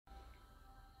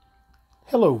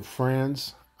Hello,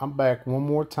 friends. I'm back one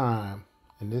more time,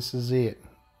 and this is it.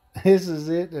 This is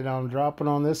it that I'm dropping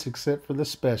on this, except for the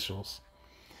specials.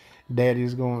 Daddy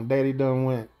done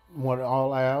went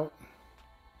all out.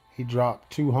 He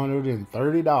dropped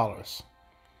 $230.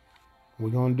 We're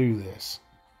gonna do this.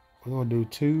 We're gonna do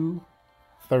two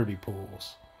 30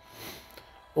 pulls,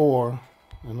 or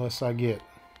unless I get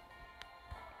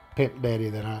Pimp Daddy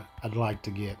that I'd like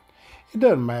to get. It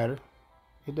doesn't matter.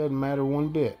 It doesn't matter one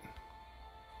bit.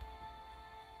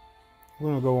 We're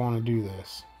gonna go on and do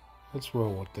this. Let's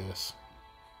roll with this.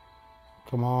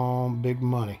 Come on, big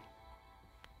money.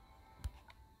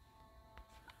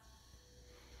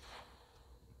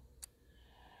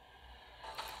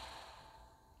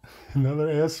 Another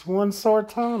S1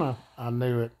 Sortana. I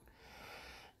knew it.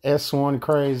 S1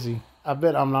 crazy. I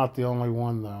bet I'm not the only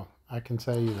one, though. I can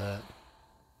tell you that.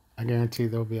 I guarantee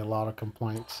there'll be a lot of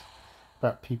complaints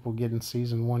about people getting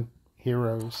Season 1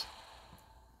 heroes.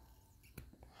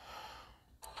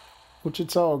 Which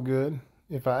it's all good.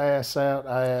 If I ass out,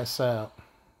 I ass out.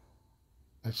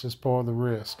 That's just part of the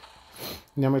risk.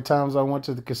 You know how many times I went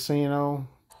to the casino,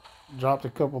 dropped a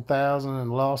couple thousand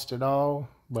and lost it all,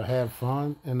 but had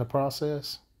fun in the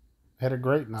process? Had a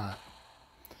great night.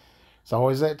 It's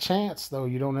always that chance, though.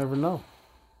 You don't ever know.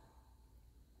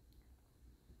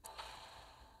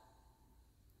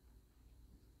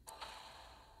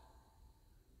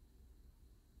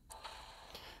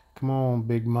 Come on,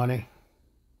 big money.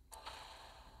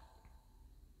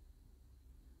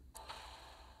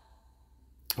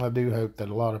 I do hope that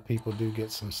a lot of people do get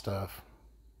some stuff.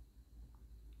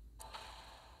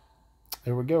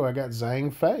 There we go. I got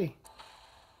Zhang Fei.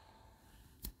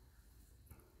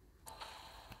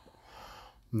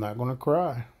 I'm not going to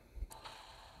cry.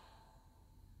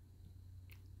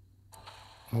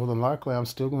 More than likely, I'm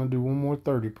still going to do one more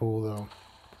 30 pull, though.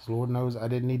 Because Lord knows I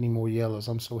didn't need any more yellows.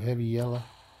 I'm so heavy yellow.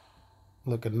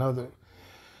 Look, another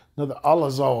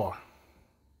Alazar.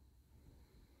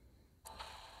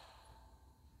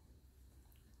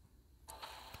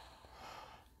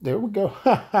 There we go.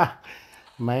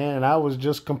 Man, I was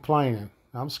just complaining.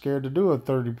 I'm scared to do a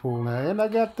 30 pull now. And I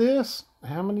got this.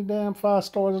 How many damn 5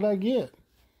 stars did I get?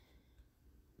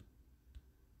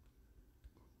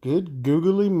 Good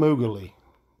googly moogly.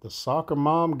 The soccer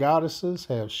mom goddesses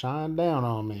have shined down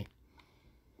on me.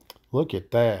 Look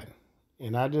at that.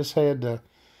 And I just had to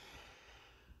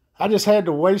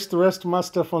waste the rest of my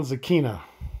stuff on Zakina.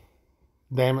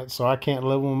 Damn it, so I can't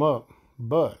level him up.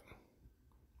 But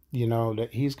you know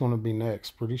that he's going to be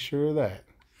next. Pretty sure of that.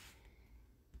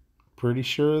 Pretty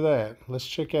sure of that. Let's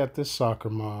check out this soccer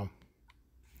mom.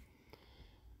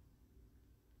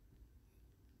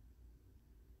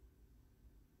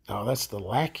 Oh, that's the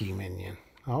lackey minion.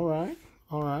 All right.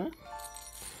 All right.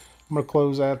 I'm going to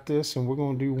close out this and we're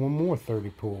going to do one more 30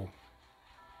 pull.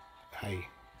 Hey,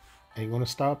 ain't going to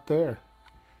stop there.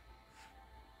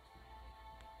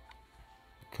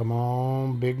 Come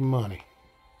on, big money.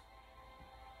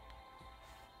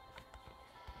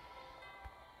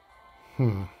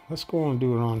 Let's go and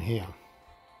do it on him.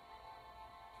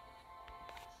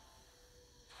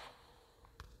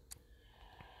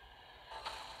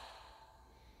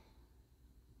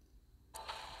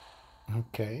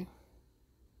 Okay.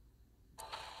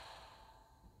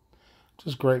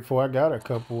 Just grateful I got a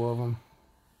couple of them.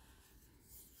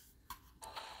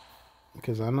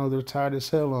 Because I know they're tight as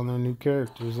hell on their new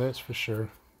characters, that's for sure.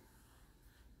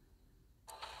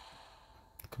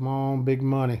 Come on, big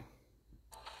money.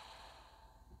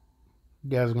 You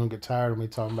guys are going to get tired of me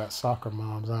talking about soccer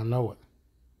moms. I know it.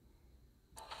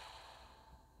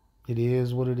 It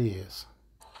is what it is.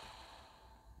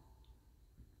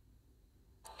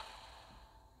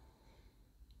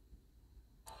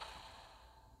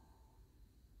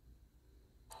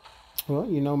 Well,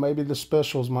 you know, maybe the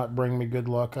specials might bring me good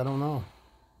luck. I don't know.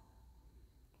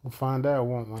 We'll find out,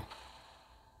 won't we?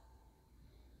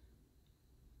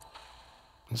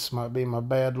 This might be my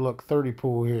bad luck 30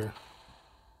 pull here.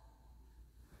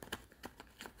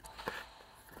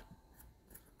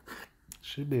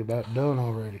 Should be about done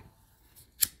already.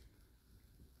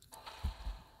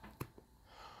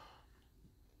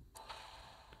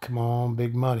 Come on,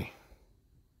 big money.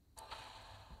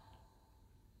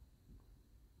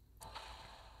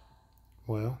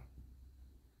 Well,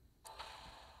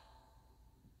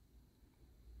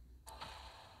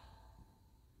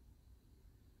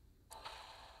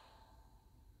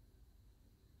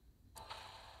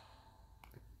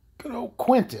 good old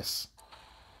Quintus.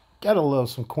 Gotta love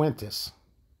some Quintus.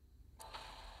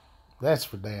 That's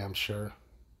for damn sure.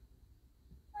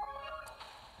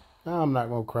 I'm not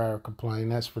going to cry or complain.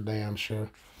 That's for damn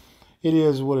sure. It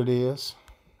is what it is.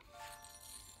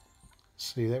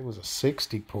 See, that was a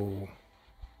 60 pull.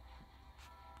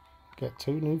 Got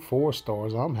 2 new 4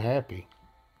 stars. I'm happy.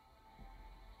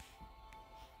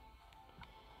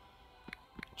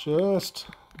 Just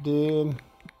did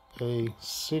a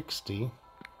 60.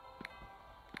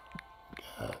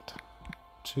 Got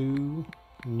 2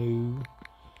 new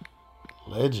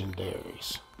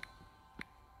legendaries.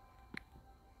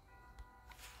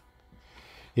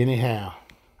 Anyhow,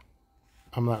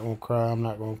 I'm not going to cry. I'm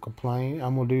not going to complain.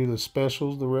 I'm going to do the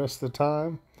specials the rest of the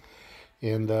time.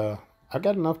 And I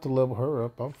got enough to level her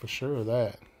up. I'm for sure of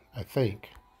that. I think.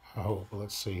 I hope.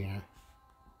 Let's see here.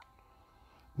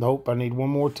 Nope, I need one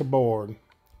more to board.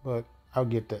 But I'll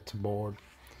get that to board.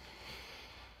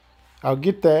 I'll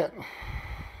get that.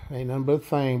 Ain't nothing but a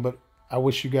thing. But I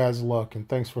wish you guys luck. And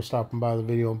thanks for stopping by the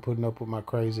video and putting up with my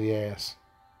crazy ass.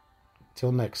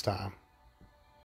 Till next time.